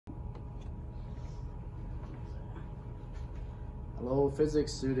Hello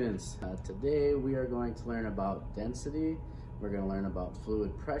physics students. Today we are going to learn about density, we're going to learn about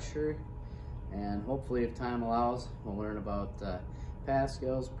fluid pressure, and hopefully if time allows we'll learn about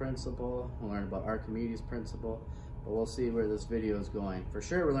Pascal's principle, we'll learn about Archimedes' principle, but we'll see where this video is going. For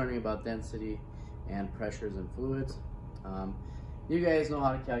sure we're learning about density and pressures in fluids. You guys know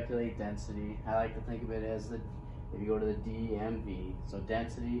how to calculate density. I like to think of it as if you go to the DMV, so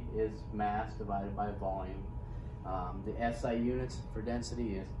density is mass divided by volume. The SI units for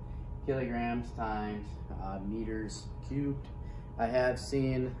density is kilograms times meters cubed. I have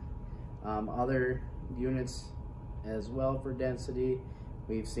seen other units as well for density.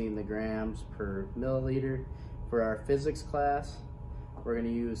 We've seen the grams per milliliter. For our physics class, we're going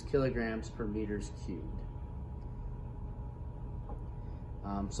to use kilograms per meters cubed.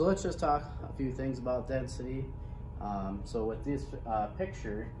 So let's just talk a few things about density. So with this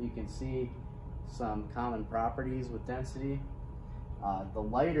picture, you can see some common properties with density. The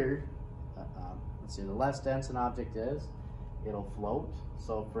lighter, the less dense an object is, it'll float.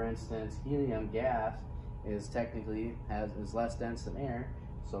 So for instance, helium gas is technically is less dense than air,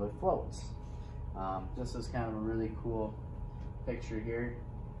 so it floats. This is kind of a really cool picture here.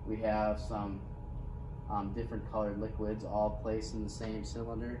 We have some different colored liquids all placed in the same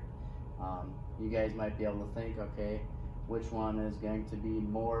cylinder. You guys might be able to think, okay, which one is going to be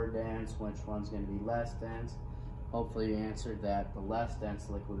more dense, which one's going to be less dense. Hopefully you answered that the less dense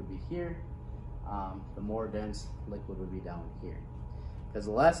liquid would be here, the more dense liquid would be down here. Because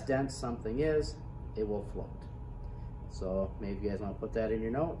the less dense something is, it will float. So maybe you guys want to put that in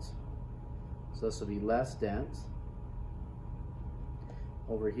your notes. So this will be less dense.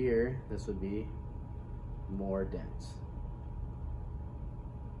 Over here, this would be more dense.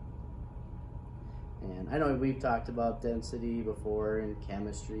 And I know we've talked about density before in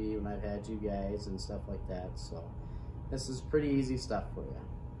chemistry when I've had you guys and stuff like that, so this is pretty easy stuff for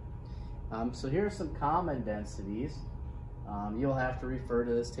you. So here are some common densities. You'll have to refer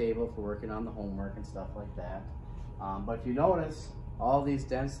to this table for working on the homework and stuff like that. But if you notice, all these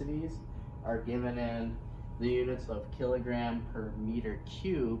densities are given in the units of kilogram per meter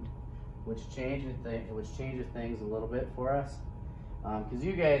cubed, which changes things a little bit for us. Because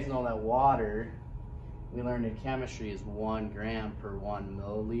you guys know that water, we learned in chemistry, is 1 gram per 1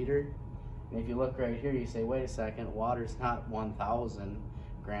 milliliter. And if you look right here, you say, wait a second, water's not 1,000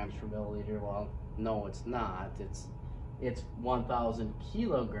 grams per milliliter. Well, no, it's not. It's 1,000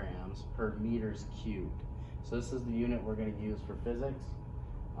 kilograms per meters cubed. So this is the unit we're going to use for physics.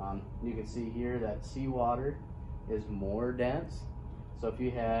 You can see here that seawater is more dense. So if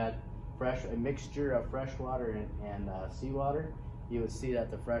you had a mixture of fresh water and seawater, you would see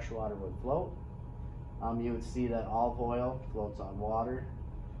that the fresh water would float. You would see that olive oil floats on water.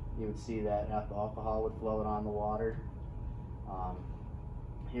 You would see that ethyl alcohol would float on the water.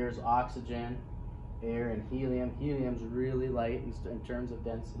 Here's oxygen, air, and helium. Helium's really light in terms of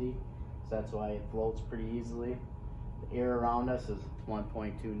density, so that's why it floats pretty easily. The air around us is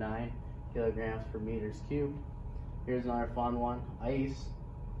 1.29 kilograms per meters cubed. Here's another fun one, ice.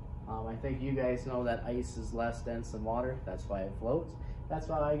 I think you guys know that ice is less dense than water. That's why it floats. That's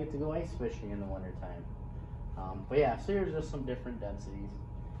why I get to go ice fishing in the wintertime. But yeah, so here's just some different densities.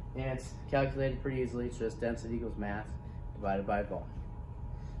 And it's calculated pretty easily. It's just density equals mass divided by volume.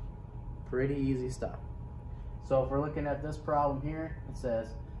 Pretty easy stuff. So if we're looking at this problem here, it says,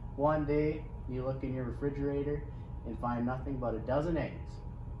 one day you look in your refrigerator and find nothing but a dozen eggs.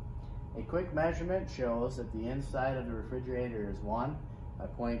 A quick measurement shows that the inside of the refrigerator is 1 by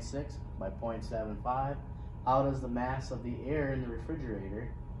 0.6 by 0.75. How does the mass of the air in the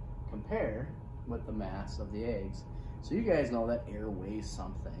refrigerator compare with the mass of the eggs? So you guys know that air weighs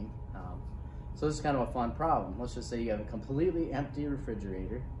something. So this is kind of a fun problem. Let's just say you have a completely empty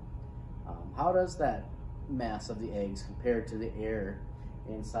refrigerator. How does that mass of the eggs compare to the air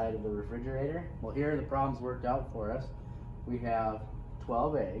inside of the refrigerator? Well, here the problem's worked out for us. We have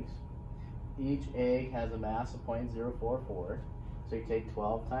 12 eggs. Each egg has a mass of 0.044. So you take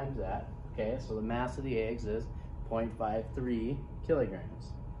 12 times that. Okay, so the mass of the eggs is 0.53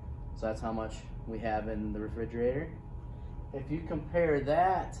 kilograms. So that's how much we have in the refrigerator. If you compare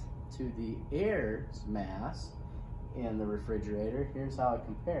that to the air's mass in the refrigerator, here's how it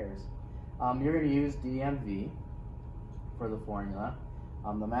compares. You're going to use DMV for the formula.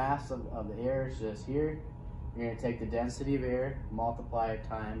 The mass of the air is just here. You're going to take the density of air, multiply it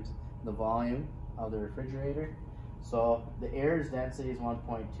times the volume of the refrigerator. So the air's density is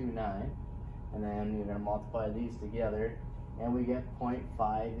 1.29, and then you're going to multiply these together, and we get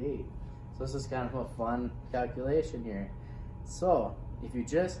 0.58. So this is kind of a fun calculation here. So if you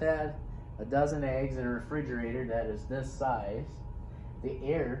just had a dozen eggs in a refrigerator that is this size, the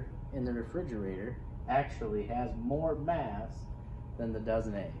air in the refrigerator actually has more mass than the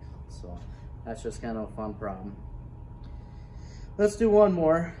dozen eggs. So that's just kind of a fun problem. Let's do one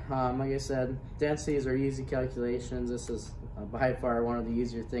more. Like I said, densities are easy calculations. This is by far one of the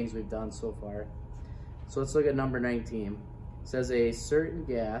easier things we've done so far. So let's look at number 19. It says a certain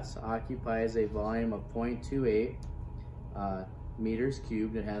gas occupies a volume of 0.28 meters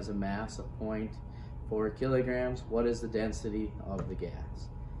cubed and has a mass of 0.4 kilograms. What is the density of the gas?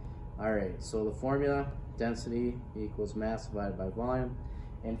 All right, so the formula, density equals mass divided by volume.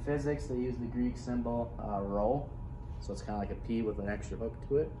 In physics, they use the Greek symbol rho, so it's kind of like a P with an extra hook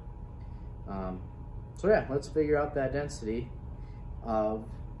to it. So yeah, let's figure out that density of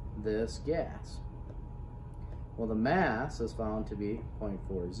this gas. Well, the mass is found to be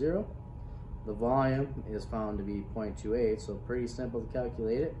 0.40. The volume is found to be 0.28, so pretty simple to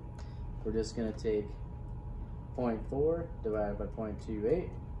calculate it. We're just going to take 0.4 divided by 0.28,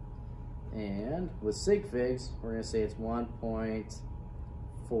 and with sig figs, we're going to say it's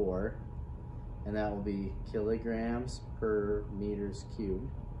 1.4, and that will be kilograms per meters cubed.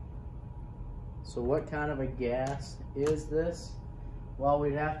 So what kind of a gas is this? Well,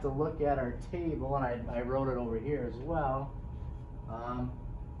 we'd have to look at our table, and I wrote it over here as well.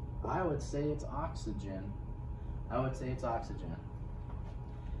 I would say it's oxygen.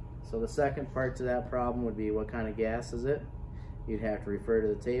 So the second part to that problem would be, what kind of gas is it? You'd have to refer to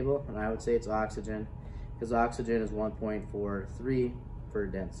the table, and I would say it's oxygen, because oxygen is 1.43 for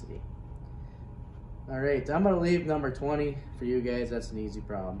density. All right, I'm going to leave number 20 for you guys. That's an easy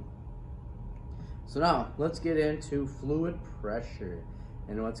problem. So now, let's get into fluid pressure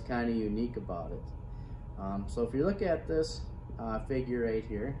and what's kind of unique about it. So if you look at this figure right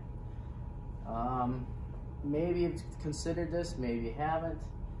here, maybe you've considered this, maybe you haven't.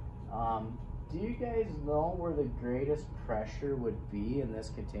 Do you guys know where the greatest pressure would be in this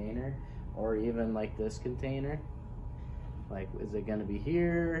container, or even like this container? Like, is it going to be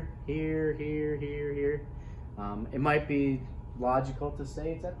here, here, here, here, here? It might be logical to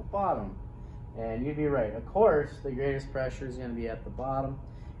say it's at the bottom. And you'd be right. Of course, the greatest pressure is going to be at the bottom.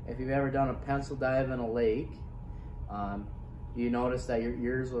 If you've ever done a pencil dive in a lake, you notice that your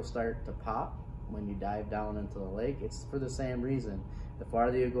ears will start to pop when you dive down into the lake. It's for the same reason. The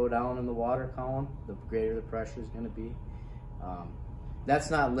farther you go down in the water column, the greater the pressure is going to be. That's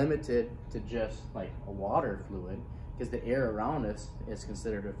not limited to just like a water fluid, because the air around us is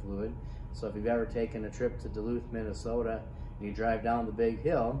considered a fluid. So if you've ever taken a trip to Duluth, Minnesota, and you drive down the big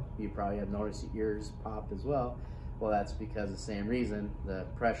hill, you probably have noticed your ears pop as well. Well, that's because of the same reason. The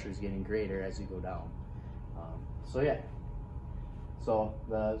pressure is getting greater as you go down. So yeah. So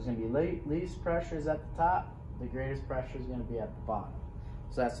there's going to be least pressure is at the top. The greatest pressure is going to be at the bottom.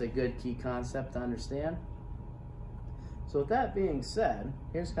 So that's a good key concept to understand. So with that being said,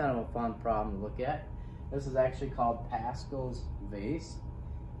 here's kind of a fun problem to look at. This is actually called Pascal's vase.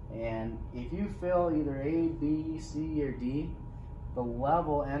 And if you fill either A, B, C, or D, the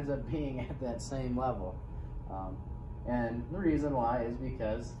level ends up being at that same level. And the reason why is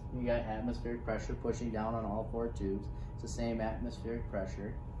because you got atmospheric pressure pushing down on all four tubes. It's the same atmospheric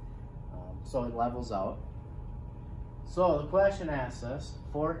pressure. So it levels out. So the question asks us,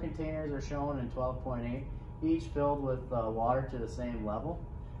 4 containers are shown in 12.8, each filled with water to the same level.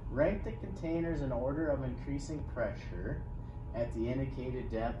 Rank the containers in order of increasing pressure at the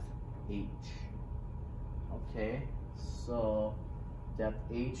indicated depth H. Okay, so depth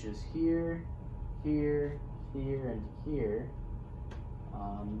H is here, here, here, and here.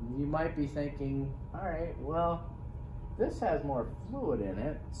 You might be thinking, all right, well, this has more fluid in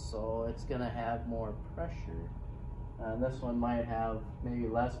it, so it's gonna have more pressure. This one might have maybe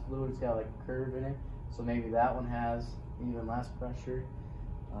less fluid, it's got like a curve in it, so maybe that one has even less pressure.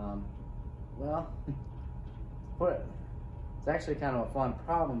 Well, it's actually kind of a fun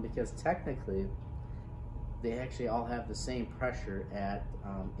problem, because technically they actually all have the same pressure at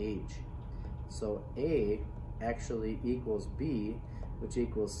H. So A actually equals B, which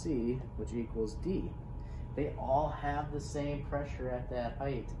equals C, which equals D. They all have the same pressure at that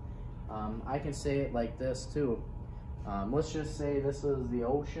height. I can say it like this too. Let's just say this is the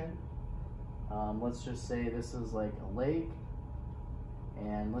ocean. Let's just say this is like a lake.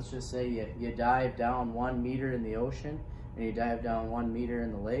 And let's just say you dive down 1 meter in the ocean and you dive down 1 meter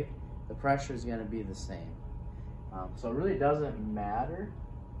in the lake. The pressure is going to be the same. So it really doesn't matter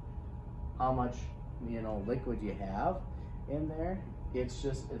how much liquid you have in there. It's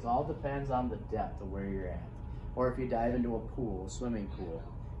just, it all depends on the depth of where you're at. Or if you dive into a pool, a swimming pool.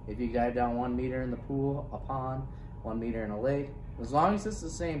 If you dive down 1 meter in the pool, a pond, 1 meter in a lake, as long as it's the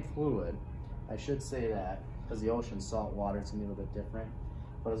same fluid, I should say that, because the ocean's salt water, it's gonna be a little bit different.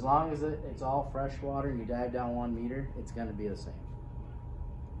 But as long as it's all fresh water and you dive down 1 meter, it's gonna be the same.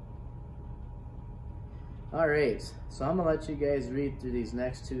 All right, so I'm gonna let you guys read through these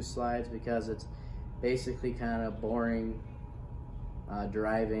next 2 slides because it's basically kind of boring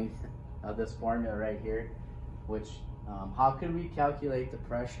deriving of this formula right here, which how could we calculate the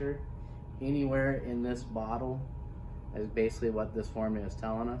pressure anywhere in this bottle is basically what this formula is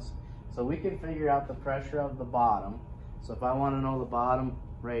telling us. So we can figure out the pressure of the bottom. So if I want to know the bottom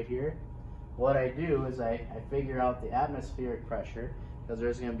right here, what I do is I figure out the atmospheric pressure, because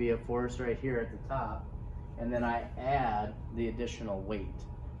there's going to be a force right here at the top, and then I add the additional weight.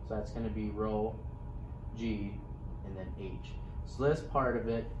 So that's going to be rho, g, and then h. So this part of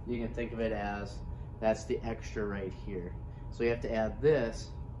it, you can think of it as, that's the extra right here. So you have to add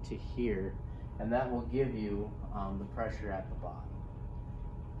this to here, and that will give you the pressure at the bottom.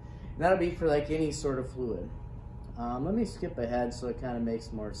 And that'll be for like any sort of fluid. Let me skip ahead so it kind of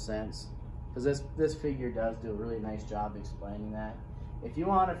makes more sense, because this figure does do a really nice job explaining that. If you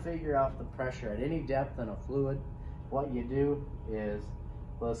want to figure out the pressure at any depth in a fluid, what you do is,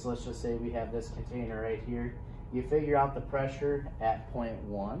 let's just say we have this container right here. You figure out the pressure at point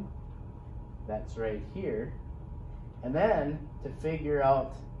 1. That's right here. And then to figure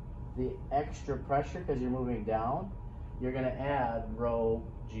out the extra pressure, because you're moving down, you're going to add rho,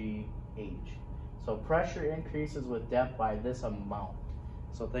 g, h. So pressure increases with depth by this amount.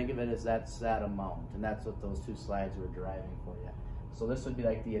 So think of it as that's that amount, and that's what those 2 slides were deriving for you. So this would be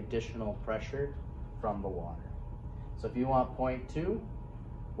like the additional pressure from the water. So if you want 0.2,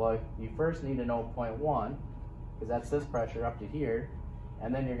 well, you first need to know 0.1, because that's this pressure up to here,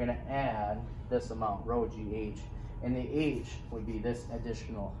 and then you're going to add this amount, rho, g, h, and the h would be this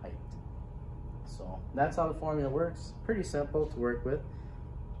additional height. So that's how the formula works. Pretty simple to work with.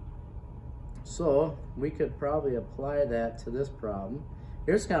 So we could probably apply that to this problem.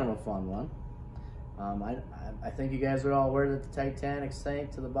 Here's kind of a fun one. I think you guys are all aware that the Titanic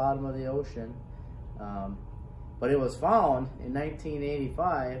sank to the bottom of the ocean, but it was found in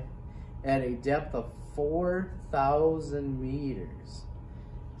 1985 at a depth of 4,000 meters.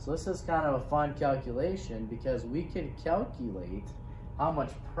 So this is kind of a fun calculation, because we can calculate how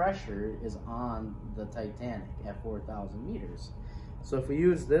much pressure is on the Titanic at 4,000 meters. So if we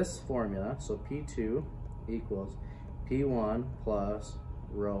use this formula, so P2 equals P1 plus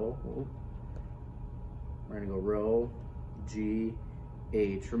rho, we're going to go rho, g,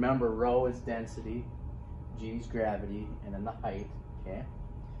 h. Remember, rho is density, g is gravity, and then the height, okay?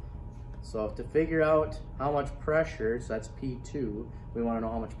 So to figure out how much pressure, so that's P2, we want to know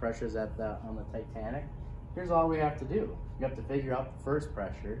how much pressure is on the Titanic. Here's all we have to do. You have to figure out the first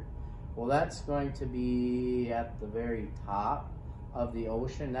pressure. Well, that's going to be at the very top of the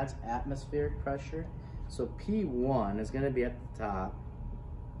ocean. That's atmospheric pressure. So P1 is going to be at the top.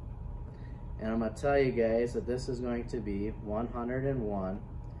 And I'm going to tell you guys that this is going to be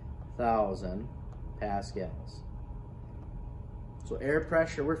 101,000 pascals. So air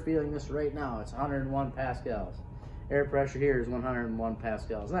pressure, we're feeling this right now, it's 101 pascals. Air pressure here is 101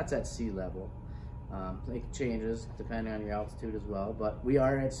 pascals, and that's at sea level. It changes depending on your altitude as well, but we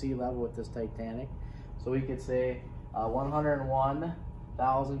are at sea level with this Titanic. So we could say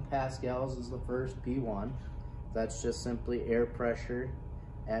 101,000 pascals is the first P1. That's just simply air pressure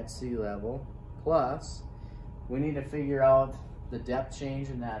at sea level, plus we need to figure out the depth change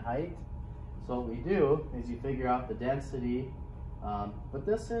in that height. So what we do is you figure out the density, but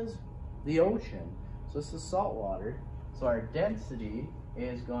this is the ocean, so this is salt water. So our density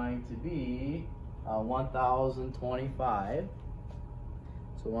is going to be 1,025.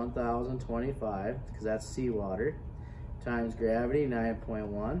 So 1,025, because that's seawater, times gravity,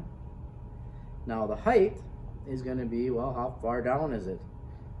 9.1. Now the height is going to be, well, how far down is it?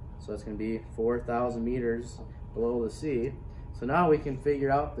 So it's going to be 4,000 meters below the sea. So now we can figure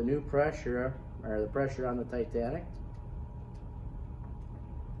out the new pressure, or the pressure on the Titanic.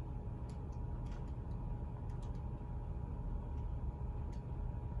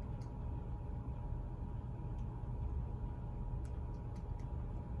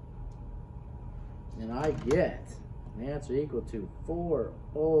 And I get an answer equal to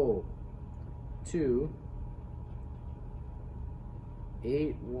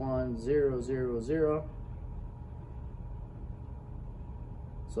 402,81000.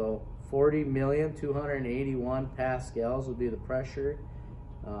 So 40,281 pascals would be the pressure.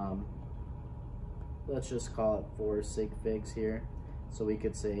 Let's just call it 4 sig figs here. So we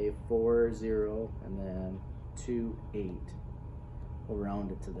could say 40 and then 28. We'll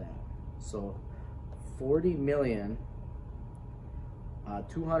round it to that. So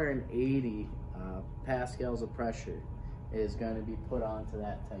 40,280 pascals of pressure is going to be put onto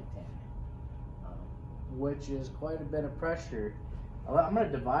that titanium, which is quite a bit of pressure. I'm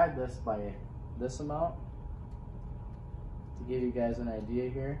going to divide this by this amount to give you guys an idea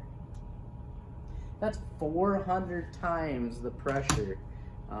here. That's 400 times the pressure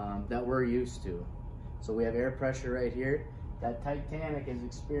that we're used to. So we have air pressure right here. That Titanic is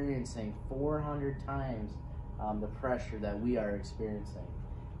experiencing 400 times the pressure that we are experiencing,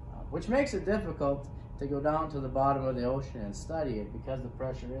 which makes it difficult to go down to the bottom of the ocean and study it because the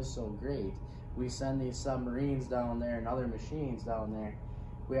pressure is so great. We send these submarines down there and other machines down there.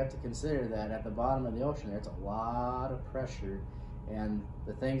 We have to consider that at the bottom of the ocean there's a lot of pressure, and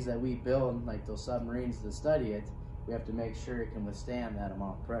the things that we build, like those submarines to study it, we have to make sure it can withstand that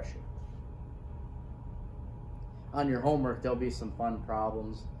amount of pressure. On your homework, there'll be some fun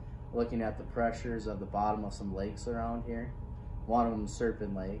problems looking at the pressures of the bottom of some lakes around here. One of them is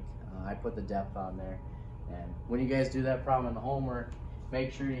Serpent Lake. I put the depth on there. And when you guys do that problem in the homework,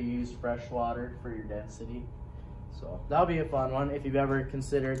 make sure you use fresh water for your density. So that'll be a fun one if you've ever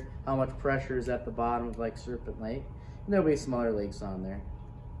considered how much pressure is at the bottom of like Serpent Lake. And there'll be some other lakes on there.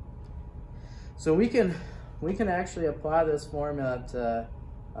 So we can actually apply this formula to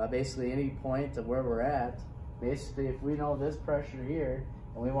basically any point of where we're at. Basically, if we know this pressure here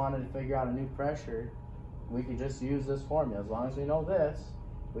and we wanted to figure out a new pressure, we can just use this formula. As long as we know this,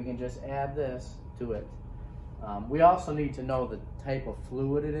 we can just add this to it. We also need to know the type of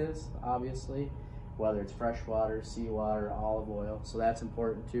fluid it is, obviously, whether it's fresh water, seawater, olive oil. So that's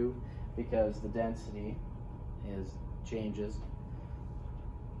important too, because the density changes.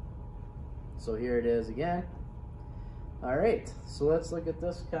 So here it is again. All right, so let's look at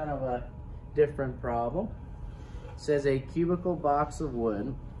this kind of a different problem. It says a cubical box of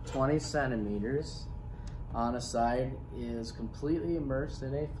wood, 20 centimeters on a side, is completely immersed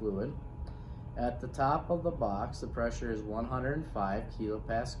in a fluid. At the top of the box, the pressure is 105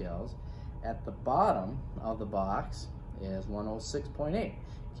 kilopascals. At the bottom of the box is 106.8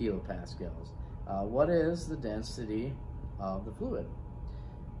 kilopascals. What is the density of the fluid?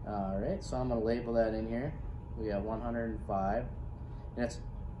 All right, so I'm going to label that in here. We got 105, and it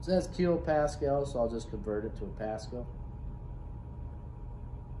says kilopascals, so I'll just convert it to a pascal.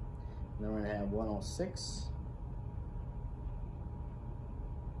 And then we're going to have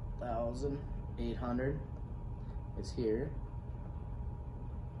 106,800 is here.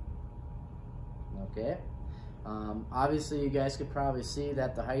 Okay. Obviously, you guys could probably see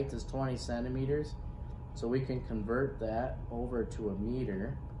that the height is 20 centimeters, so we can convert that over to a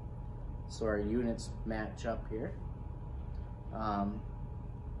meter. So our units match up here.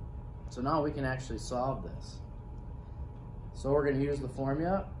 So now we can actually solve this. So we're going to use the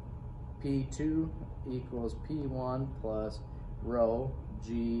formula P2 equals P1 plus rho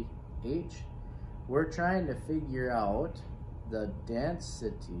GH. We're trying to figure out the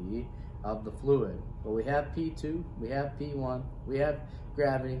density of the fluid. But we have P2, we have P1, we have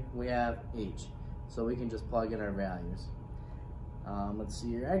gravity, we have H. So we can just plug in our values. Let's see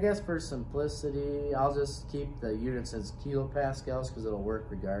here. I guess for simplicity, I'll just keep the units as kilopascals because it'll work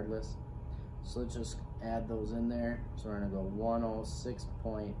regardless. So let's just add those in there. So we're going to go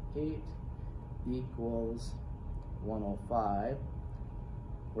 106.8 equals 105.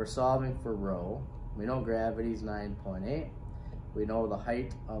 We're solving for rho. We know gravity is 9.8. We know the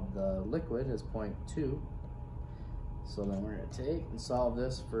height of the liquid is 0.2. So then we're going to take and solve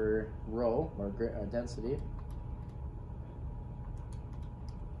this for rho, or density.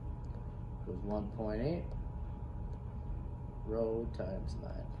 Goes 1.8 rho times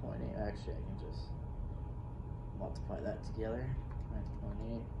 9.8. Actually, I can just multiply that together.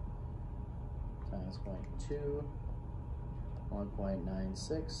 9.8 times 0.2,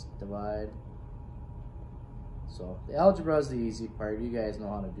 1.96, divide. So the algebra is the easy part. You guys know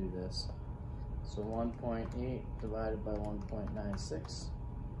how to do this. So 1.8 divided by 1.96,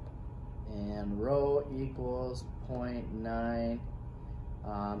 and rho equals 0.9.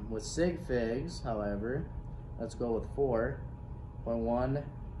 With sig figs, however, let's go with 4.1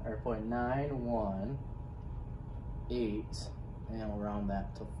 or 0.918, and we'll round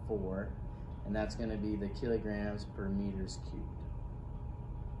that to 4, and that's going to be the kilograms per meters cubed.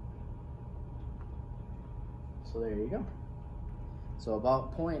 So there you go. So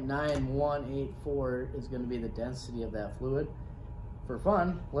about 0.9184 is going to be the density of that fluid. For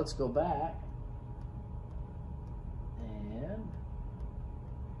fun, let's go back and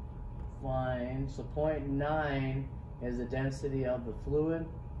find, so 0.9 is the density of the fluid,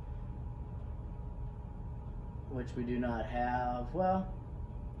 which we do not have. Well,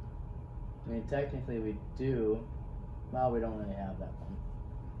 I mean, technically we do. Well, we don't really have that one.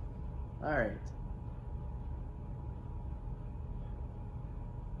 All right.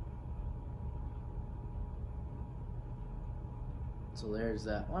 So there's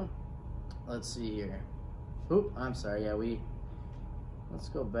that one. Let's see here. Oop, I'm sorry. Yeah, let's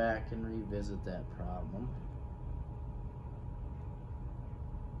go back and revisit that problem.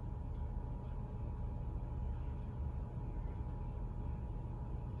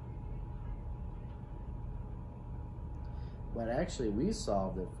 What actually we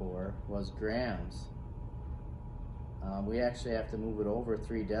solved it for was grams. We actually have to move it over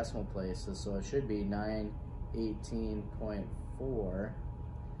 3 decimal places, so it should be 918.4,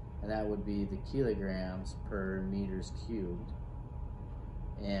 and that would be the kilograms per meters cubed.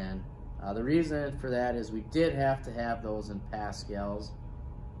 And the reason for that is we did have to have those in pascals,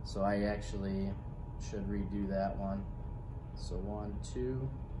 so I actually should redo that one. So 1, 2,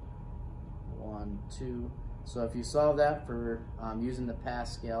 1, 2. So if you solve that for using the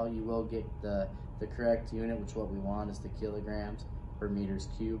Pascal, you will get the correct unit, which what we want is the kilograms per meters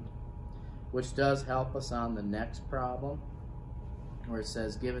cubed, which does help us on the next problem, where it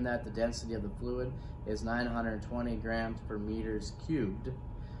says, given that the density of the fluid is 920 grams per meters cubed,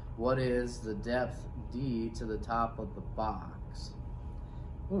 what is the depth D to the top of the box?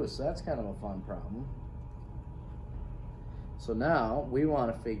 Ooh, so that's kind of a fun problem. So now we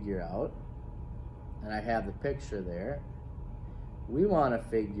want to figure out, and I have the picture there, we want to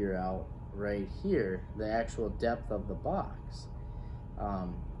figure out right here the actual depth of the box.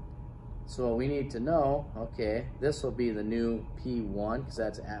 So we need to know, okay, this will be the new P1 because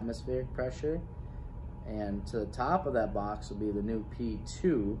that's atmospheric pressure, and to the top of that box will be the new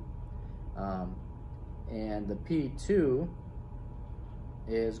P2, and the P2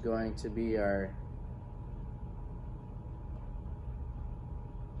 is going to be our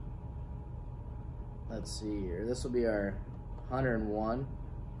let's see here, this will be our 101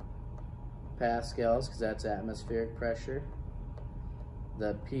 pascals because that's atmospheric pressure.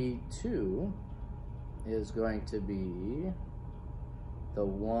 The P2 is going to be the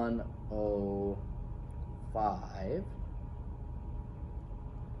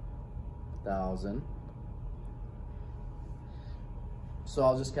 105,000. So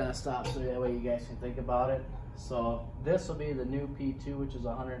I'll just kind of stop so that way you guys can think about it. So this will be the new P2, which is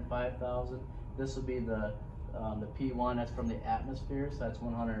 105,000. This will be the P1, that's from the atmosphere, so that's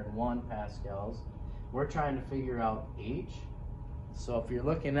 101 pascals. We're trying to figure out H. So if you're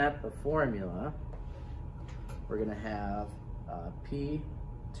looking at the formula, we're going to have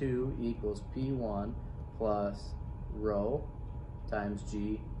P2 equals P1 plus rho times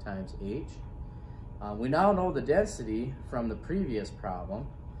G times H. We now know the density from the previous problem,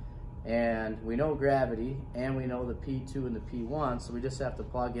 and we know gravity, and we know the P2 and the P1, so we just have to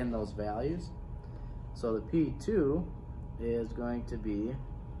plug in those values. So the P2 is going to be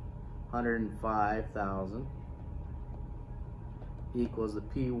 105,000 equals the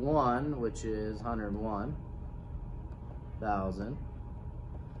P1, which is 101,000,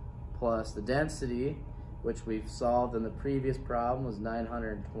 plus the density, which we've solved in the previous problem, was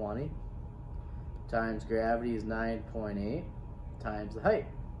 920, times gravity is 9.8, times the height.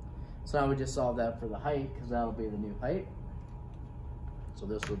 So now we just solve that for the height, because that'll be the new height. So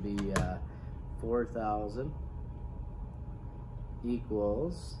this will be 4,000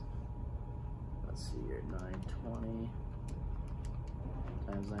 equals, let's see here, 920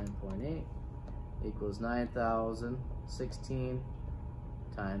 times 9.8 equals 9,016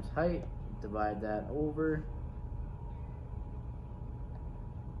 times height. Divide that over.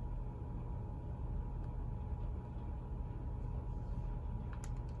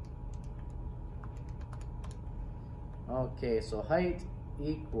 Okay, so height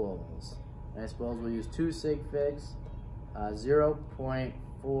equals, I suppose we'll use 2 sig figs,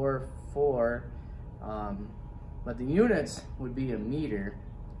 0.44, but the units would be a meter,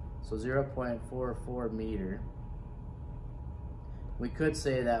 so 0.44 meter. We could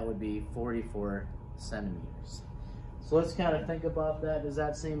say that would be 44 centimeters. So let's kind of think about that. Does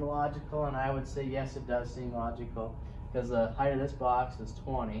that seem logical? And I would say yes, it does seem logical, because the height of this box is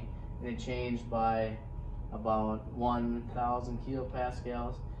 20, and it changed by about 1,000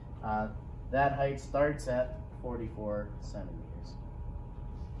 kilopascals. That height starts at 44 centimeters.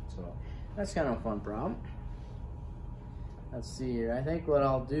 So that's kind of a fun problem. Let's see here. I think what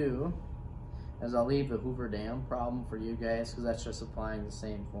I'll do is I'll leave the Hoover Dam problem for you guys, because that's just applying the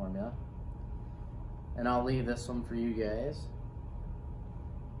same formula. And I'll leave this one for you guys.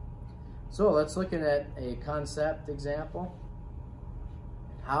 So let's look at a concept example.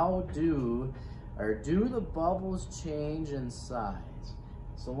 How do the bubbles change in size?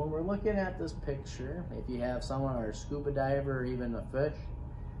 So when we're looking at this picture, if you have someone or a scuba diver or even a fish,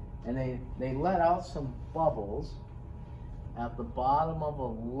 and they let out some bubbles at the bottom of a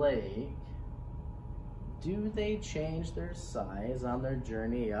lake, do they change their size on their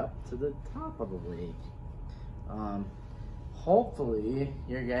journey up to the top of the lake? Hopefully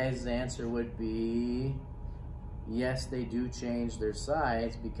your guys' answer would be yes, they do change their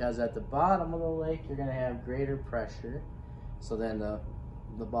size, because at the bottom of the lake you're going to have greater pressure, so then the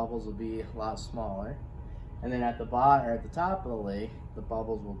bubbles will be a lot smaller, and then at the bottom or at the top of the lake the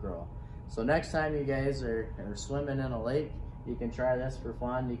bubbles will grow. So next time you guys are swimming in a lake, you can try this for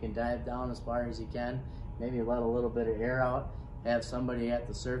fun. You can dive down as far as you can, maybe let a little bit of air out, have somebody at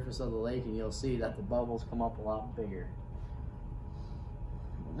the surface of the lake, and you'll see that the bubbles come up a lot bigger.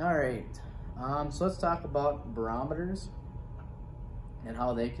 Alright, so let's talk about barometers and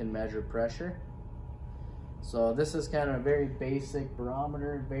how they can measure pressure. So this is kind of a very basic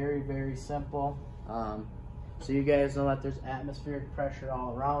barometer, very simple. So you guys know that there's atmospheric pressure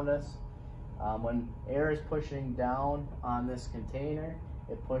all around us. When air is pushing down on this container,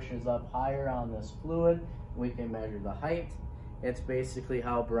 it pushes up higher on this fluid. We can measure the height. It's basically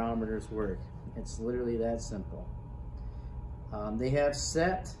how barometers work. It's literally that simple. They have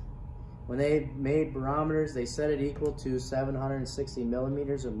set, when they made barometers, they set it equal to 760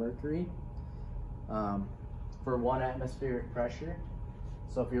 millimeters of mercury for 1 atmospheric pressure.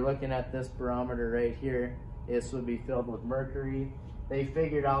 So if you're looking at this barometer right here, this would be filled with mercury. They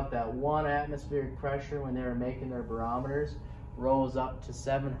figured out that 1 atmospheric pressure, when they were making their barometers, rose up to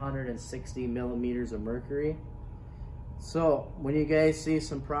 760 millimeters of mercury. So when you guys see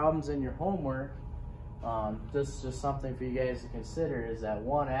some problems in your homework, this is just something for you guys to consider, is that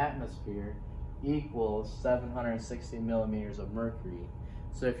 1 atmosphere equals 760 millimeters of mercury.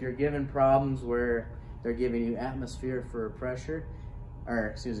 So if you're given problems where they're giving you atmosphere for a pressure, or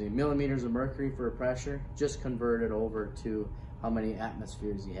excuse me, millimeters of mercury for a pressure, just convert it over to how many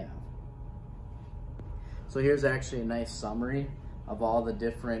atmospheres you have. So here's actually a nice summary of all the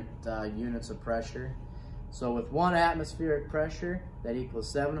different units of pressure. So with 1 atmospheric pressure, that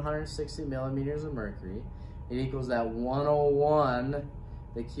equals 760 millimeters of mercury. It equals that 101,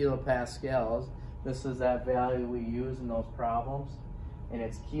 the kilopascals. This is that value we use in those problems. And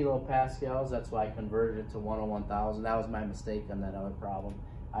it's kilopascals, that's why I converted it to 101,000. That was my mistake on that other problem.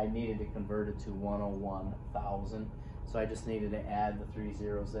 I needed to convert it to 101,000. So I just needed to add the 3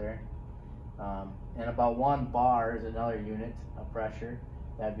 zeros there. And about 1 bar is another unit of pressure.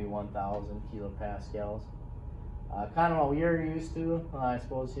 That'd be 1,000 kilopascals. Kind of what we're used to, I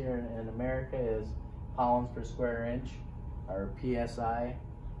suppose, here in America is pounds per square inch, or PSI.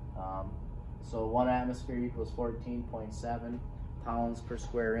 So 1 atmosphere equals 14.7 pounds per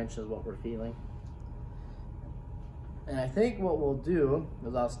square inch is what we're feeling. And I think what we'll do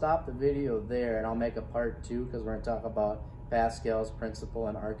is I'll stop the video there and I'll make a part 2, because we're going to talk about Pascal's principle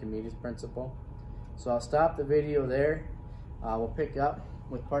and Archimedes' principle. So I'll stop the video there. We'll pick up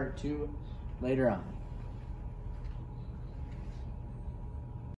with part 2 later on.